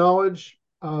no knowledge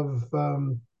of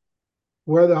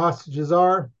where the hostages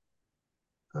are,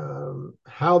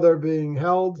 how they're being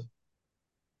held,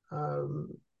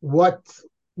 what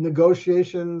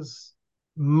negotiations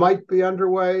might be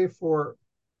underway for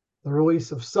the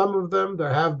release of some of them.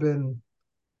 There have been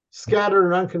scattered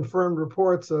and unconfirmed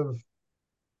reports of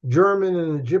German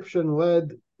and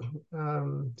Egyptian-led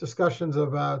discussions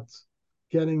about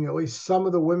getting at least some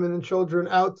of the women and children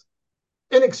out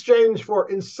in exchange for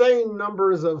insane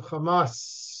numbers of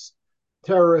Hamas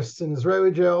terrorists in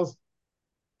Israeli jails.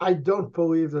 I don't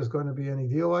believe there's going to be any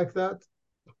deal like that.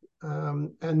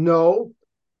 And no,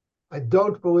 I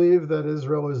don't believe that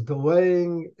Israel is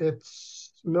delaying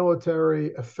its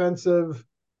military offensive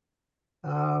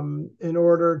in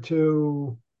order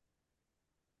to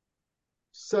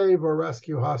save or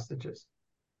rescue hostages.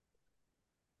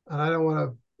 And I don't want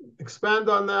to expand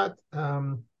on that,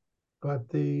 but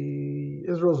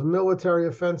Israel's military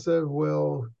offensive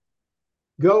will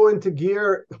go into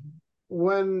gear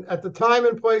when, at the time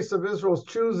and place of Israel's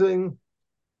choosing,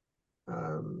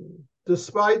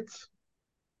 despite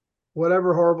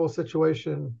whatever horrible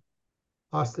situation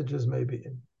hostages may be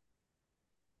in.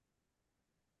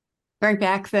 Going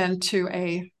back then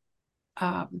to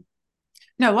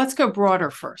no, let's go broader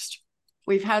first.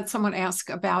 We've had someone ask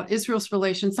about Israel's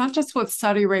relations, not just with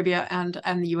Saudi Arabia and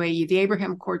the UAE. The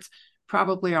Abraham Accords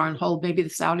probably are on hold. Maybe the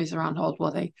Saudis are on hold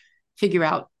while they figure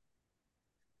out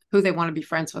who they want to be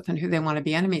friends with and who they want to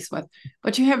be enemies with.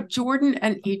 But you have Jordan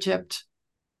and Egypt,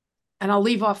 and I'll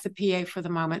leave off the PA for the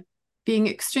moment, being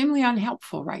extremely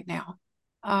unhelpful right now.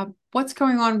 What's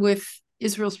going on with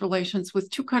Israel's relations with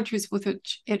two countries with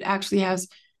which it actually has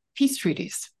peace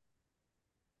treaties?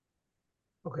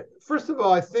 Okay, first of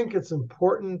all, I think it's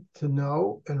important to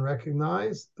know and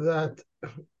recognize that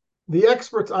the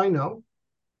experts I know,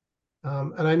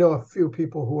 and I know a few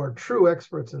people who are true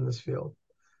experts in this field,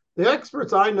 the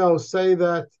experts I know say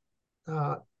that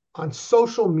on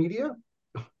social media,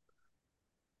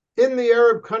 in the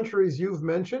Arab countries you've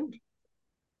mentioned,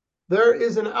 there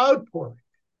is an outpouring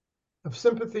of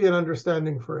sympathy and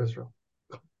understanding for Israel.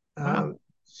 Wow.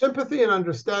 Sympathy and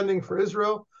understanding for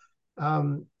Israel,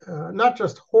 not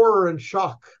just horror and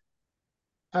shock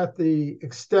at the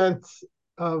extent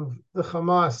of the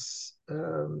Hamas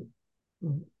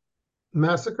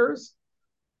massacres,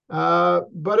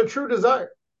 but a true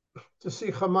desire to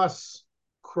see Hamas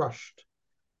crushed.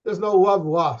 There's no love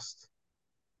lost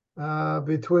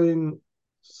between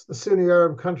the Sunni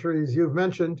Arab countries you've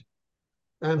mentioned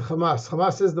and Hamas.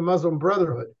 Hamas is the Muslim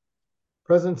Brotherhood.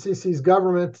 President Sisi's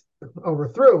government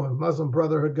overthrew a Muslim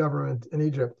Brotherhood government in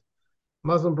Egypt.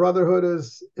 Muslim Brotherhood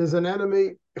is an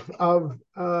enemy of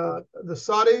the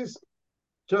Saudis,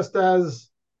 just as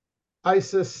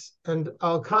ISIS and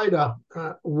Al-Qaeda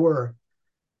were.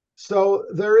 So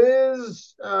there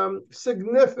is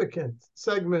significant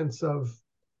segments of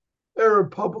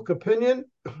Arab public opinion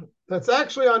that's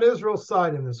actually on Israel's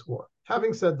side in this war.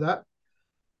 Having said that,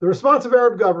 the response of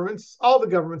Arab governments, all the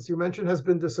governments you mentioned, has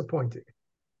been disappointing.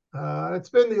 It's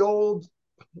been the old,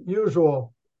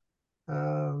 usual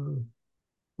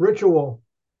ritual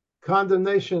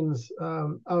condemnations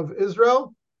of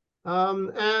Israel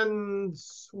and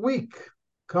weak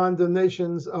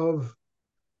condemnations of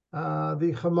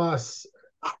the Hamas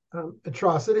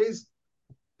atrocities.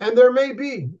 And there may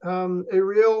be a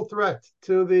real threat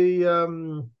to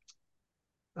the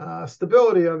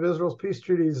stability of Israel's peace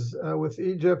treaties with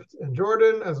Egypt and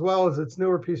Jordan, as well as its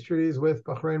newer peace treaties with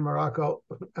Bahrain, Morocco,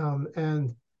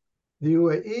 and the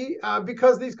UAE,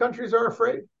 because these countries are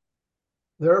afraid.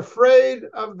 They're afraid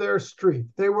of their street.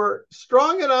 They were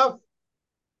strong enough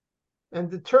and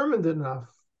determined enough,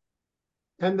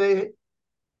 and they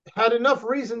had enough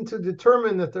reason to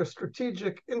determine that their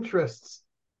strategic interests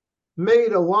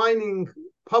made aligning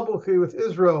publicly with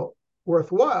Israel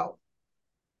worthwhile.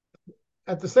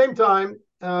 At the same time,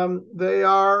 they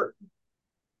are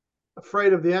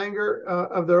afraid of the anger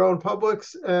of their own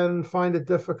publics and find it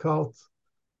difficult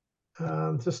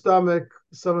to stomach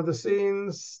some of the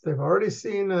scenes they've already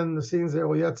seen and the scenes they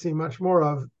will yet see much more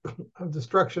of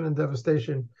destruction and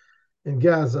devastation in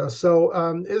Gaza.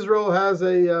 So Israel has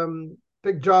a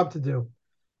big job to do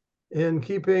in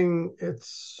keeping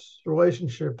its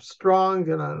relationship strong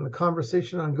and on the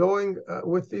conversation ongoing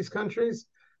with these countries.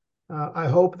 I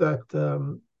hope that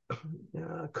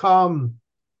calm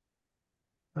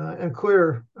and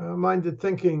clear-minded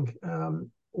thinking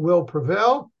will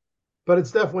prevail, but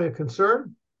it's definitely a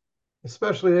concern,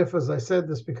 especially if, as I said,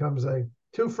 this becomes a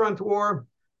two-front war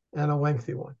and a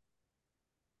lengthy one.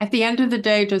 At the end of the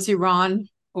day, does Iran,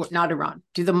 or not Iran,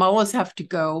 do the mullahs have to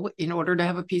go in order to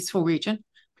have a peaceful region?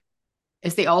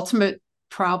 Is the ultimate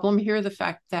problem here the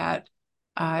fact that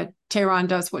Tehran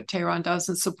does what Tehran does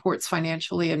and supports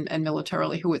financially and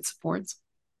militarily who it supports?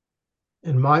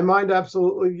 In my mind,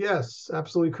 absolutely, yes,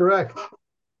 absolutely correct.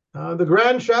 The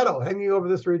grand shadow hanging over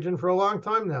this region for a long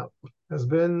time now has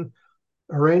been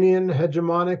Iranian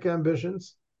hegemonic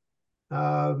ambitions.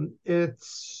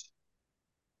 Its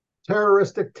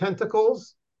terroristic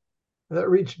tentacles that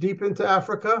reach deep into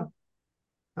Africa,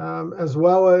 as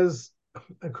well as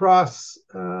across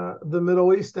the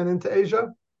Middle East and into Asia,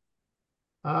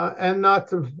 and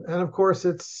of course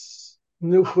its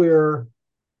nuclear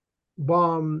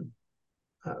bomb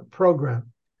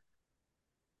program.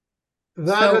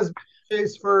 That has been the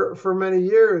case for many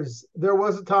years. There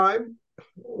was a time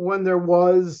when there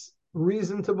was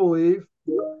reason to believe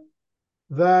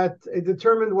that a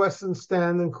determined Western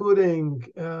stand, including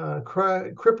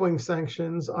crippling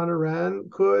sanctions on Iran,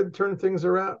 could turn things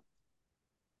around,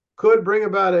 could bring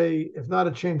about if not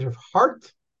a change of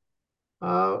heart,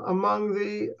 among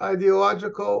the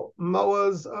ideological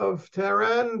mullahs of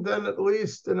Tehran, then at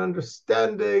least an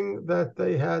understanding that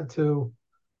they had to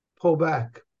pull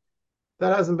back.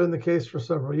 That hasn't been the case for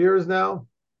several years now.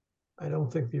 I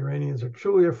don't think the Iranians are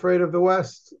truly afraid of the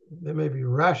West. They may be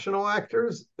rational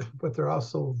actors, but they're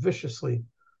also viciously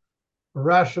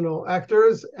rational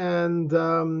actors, and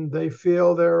they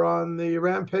feel they're on the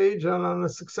rampage and on a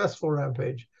successful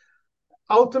rampage.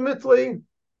 Ultimately,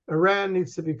 Iran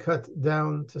needs to be cut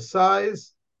down to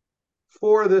size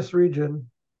for this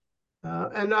region,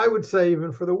 and I would say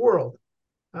even for the world,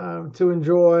 to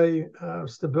enjoy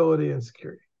stability and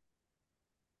security.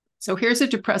 So here's a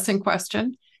depressing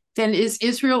question. Then is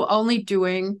Israel only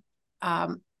doing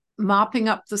mopping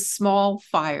up the small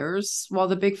fires while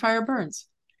the big fire burns?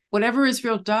 Whatever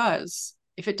Israel does,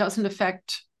 if it doesn't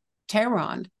affect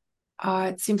Tehran,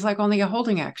 it seems like only a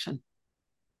holding action.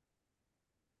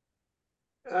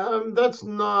 That's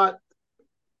not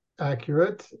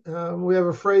accurate. We have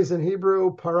a phrase in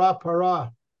Hebrew, para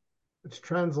para, which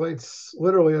translates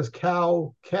literally as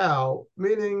cow, cow,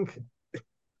 meaning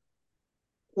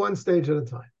one stage at a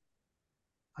time.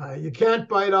 You can't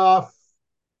bite off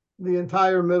the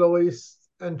entire Middle East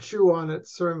and chew on it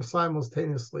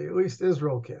simultaneously. At least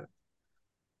Israel can.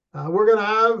 We're going to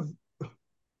have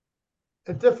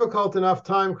a difficult enough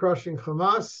time crushing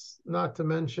Hamas, not to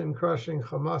mention crushing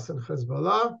Hamas and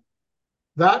Hezbollah.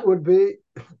 That would be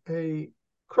a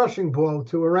crushing blow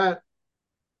to Iran,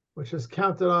 which has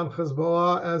counted on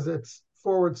Hezbollah as its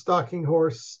forward stalking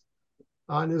horse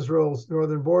on Israel's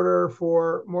northern border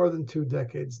for more than 2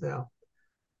 decades now.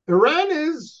 Iran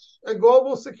is a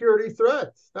global security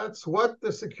threat. That's what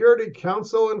the Security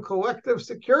Council and collective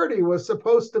security was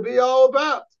supposed to be all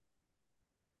about.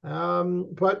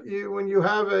 But when you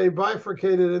have a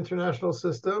bifurcated international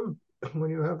system, when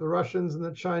you have the Russians and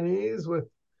the Chinese with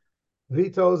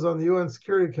vetoes on the UN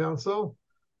Security Council,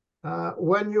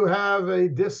 when you have a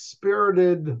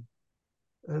dispirited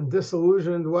and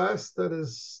disillusioned West that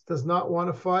does not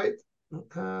want to fight,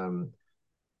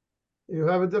 you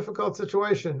have a difficult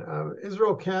situation.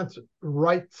 Israel can't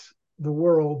right the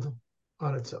world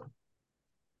on its own.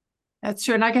 That's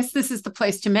true. And I guess this is the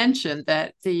place to mention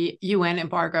that the UN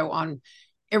embargo on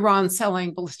Iran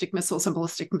selling ballistic missiles and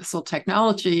ballistic missile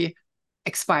technology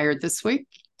expired this week,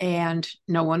 and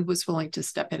no one was willing to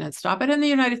step in and stop it. And the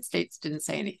United States didn't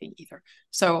say anything either.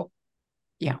 So,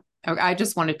 yeah, I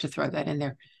just wanted to throw that in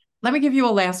there. Let me give you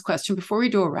a last question before we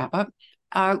do a wrap up.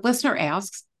 Listener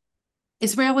asks,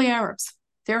 Israeli Arabs.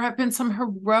 There have been some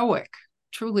heroic,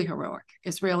 truly heroic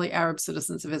Israeli Arab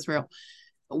citizens of Israel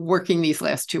working these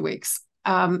last 2 weeks.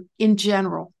 In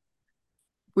general,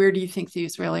 where do you think the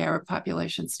Israeli Arab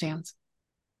population stands?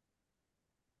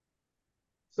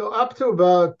 So up to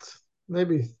about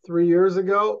maybe 3 years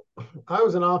ago, I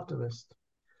was an optimist.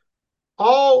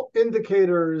 All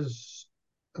indicators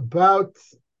about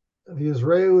the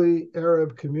Israeli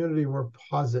Arab community were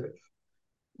positive.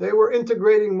 They were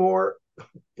integrating more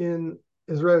in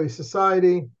Israeli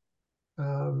society,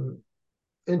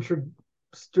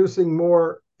 introducing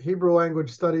more Hebrew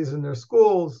language studies in their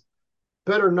schools,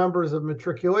 better numbers of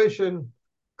matriculation,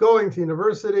 going to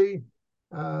university,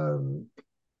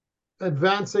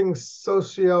 advancing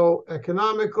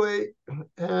socioeconomically,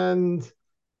 and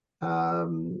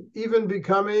even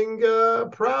becoming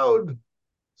proud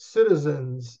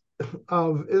citizens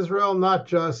of Israel, not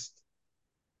just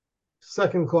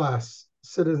second-class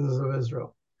citizens of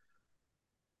Israel.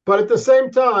 But at the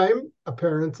same time,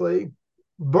 apparently,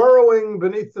 burrowing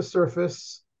beneath the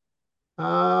surface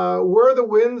were the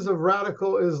winds of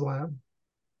radical Islam,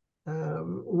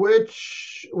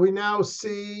 which we now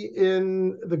see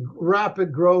in the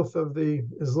rapid growth of the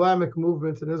Islamic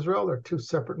movement in Israel. There are two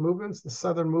separate movements, the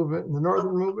southern movement and the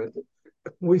northern movement.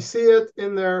 We see it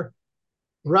in their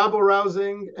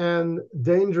rabble-rousing and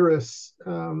dangerous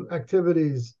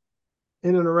activities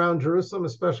in and around Jerusalem,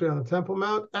 especially on the Temple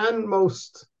Mount. And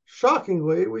most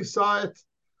shockingly, we saw it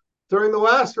during the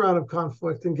last round of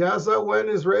conflict in Gaza, when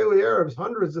Israeli Arabs,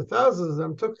 hundreds of thousands of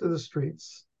them, took to the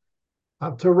streets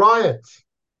to riot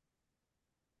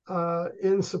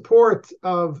in support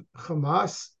of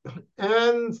Hamas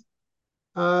and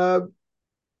to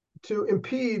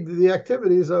impede the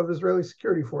activities of Israeli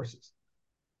security forces.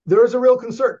 There is a real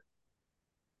concern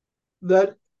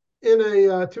that in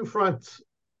a two-front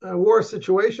war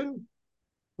situation,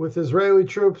 with Israeli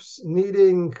troops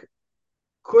needing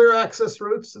clear access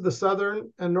routes to the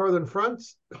southern and northern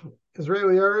fronts,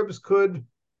 Israeli Arabs could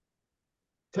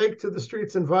take to the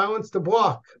streets in violence to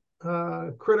block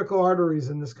critical arteries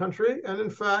in this country. And in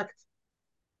fact,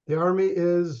 the army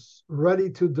is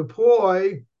ready to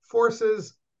deploy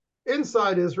forces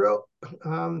inside Israel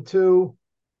to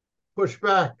push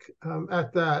back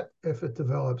at that if it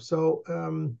develops. So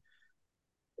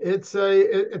it's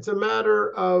a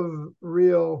matter of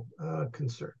real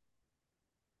concern.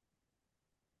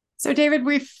 So, David,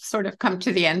 we've sort of come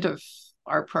to the end of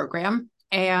our program.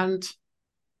 And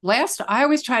I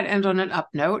always try to end on an up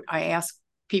note. I ask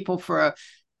people for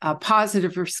a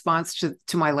positive response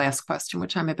to my last question,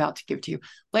 which I'm about to give to you.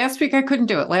 Last week, I couldn't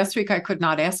do it. Last week, I could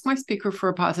not ask my speaker for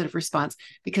a positive response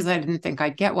because I didn't think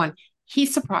I'd get one. He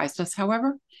surprised us,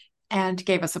 however, and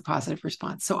gave us a positive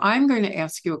response. So I'm going to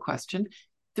ask you a question,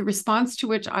 the response to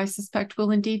which I suspect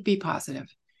will indeed be positive.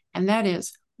 And that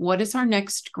is, what is our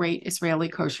next great Israeli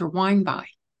kosher wine by?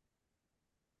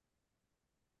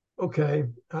 Okay,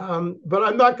 but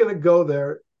I'm not going to go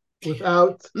there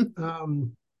without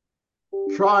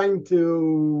trying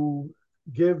to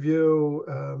give you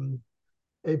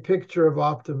a picture of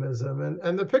optimism.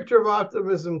 And the picture of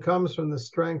optimism comes from the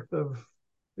strength of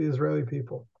the Israeli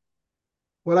people.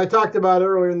 What I talked about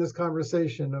earlier in this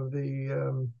conversation of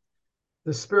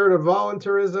the spirit of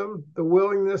voluntarism, the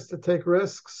willingness to take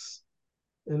risks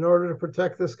in order to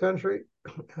protect this country,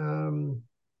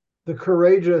 the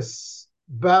courageous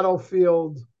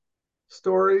battlefield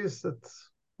stories that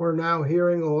we're now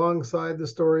hearing alongside the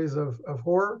stories of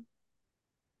horror.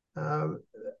 The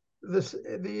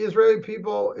Israeli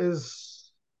people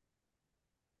is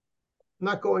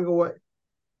not going away.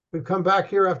 We've come back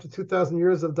here after 2,000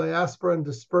 years of diaspora and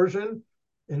dispersion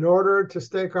in order to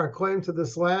stake our claim to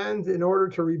this land, in order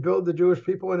to rebuild the Jewish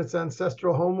people in its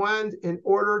ancestral homeland, in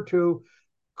order to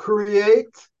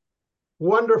create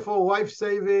wonderful,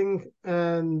 life-saving,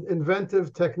 and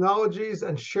inventive technologies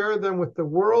and share them with the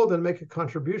world and make a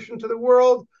contribution to the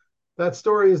world. That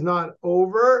story is not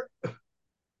over.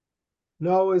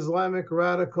 No Islamic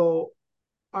radical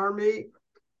army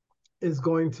is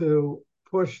going to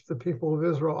push the people of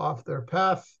Israel off their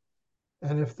path.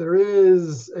 And if there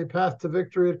is a path to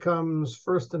victory, it comes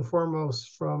first and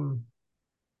foremost from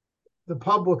the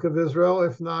public of Israel,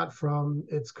 if not from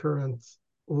its current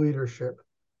leadership.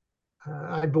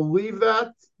 I believe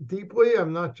that deeply.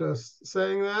 I'm not just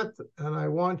saying that, and I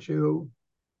want you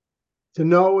to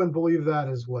know and believe that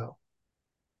as well.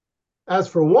 As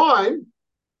for wine,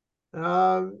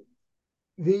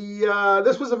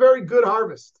 this was a very good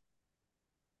harvest.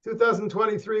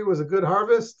 2023 was a good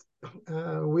harvest.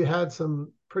 We had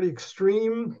some pretty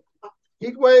extreme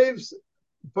heat waves,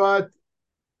 but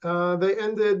they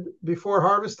ended before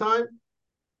harvest time.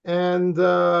 And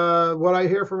what I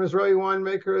hear from Israeli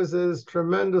winemakers is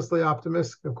tremendously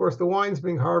optimistic. Of course, the wine's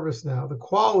being harvested now. The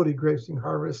quality grapes being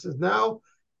harvested now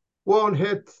won't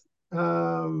hit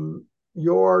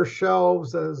your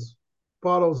shelves as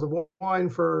bottles of wine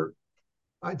for,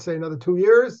 I'd say, another 2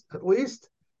 years at least.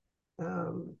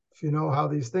 If you know how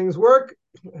these things work.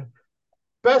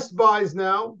 Best buys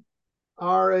now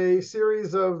are a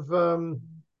series of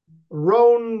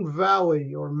Rhone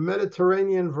Valley or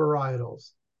Mediterranean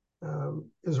varietals.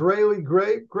 Israeli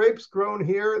grapes grown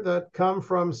here that come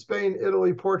from Spain,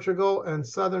 Italy, Portugal, and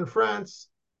southern France.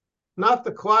 Not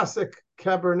the classic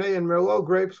Cabernet and Merlot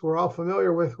grapes we're all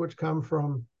familiar with, which come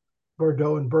from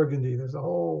Bordeaux and Burgundy. There's a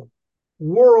whole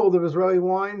world of Israeli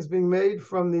wines being made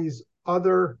from these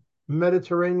other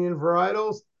Mediterranean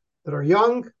varietals that are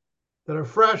young, that are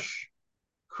fresh,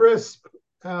 crisp,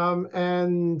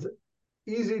 and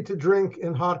easy to drink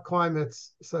in hot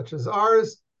climates such as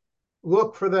ours.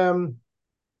 Look for them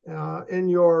in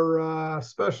your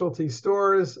specialty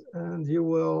stores, and you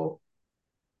will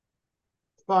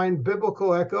find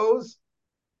biblical echoes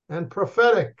and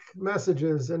prophetic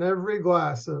messages in every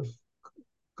glass of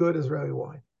good Israeli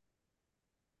wine.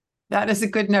 That is a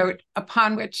good note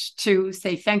upon which to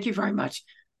say thank you very much.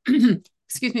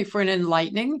 Excuse me, for an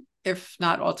enlightening, if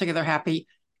not altogether happy,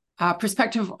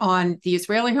 perspective on the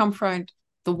Israeli home front,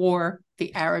 the war,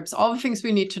 the Arabs, all the things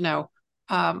we need to know.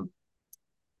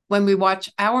 When we watch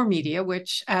our media,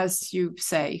 which, as you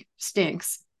say,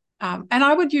 stinks. And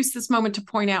I would use this moment to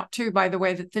point out, too, by the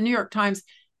way, that the New York Times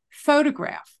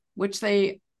photograph, which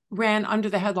they ran under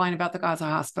the headline about the Gaza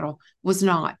hospital, was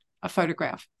not a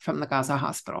photograph from the Gaza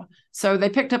hospital. So they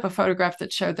picked up a photograph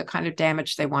that showed the kind of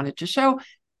damage they wanted to show.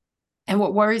 And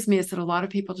what worries me is that a lot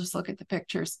of people just look at the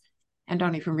pictures and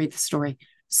don't even read the story.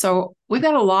 So we've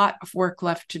got a lot of work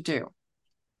left to do.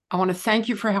 I want to thank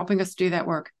you for helping us do that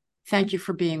work. Thank you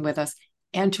for being with us.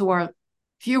 And to our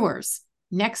viewers,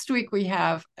 next week we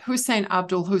have Hussein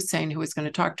Abdul Hussein, who is going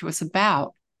to talk to us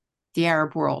about the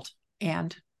Arab world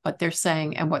and what they're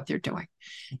saying and what they're doing.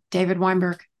 David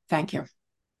Weinberg, thank you.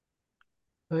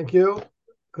 Thank you.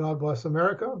 God bless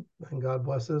America and God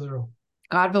bless Israel.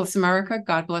 God bless America.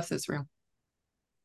 God bless Israel.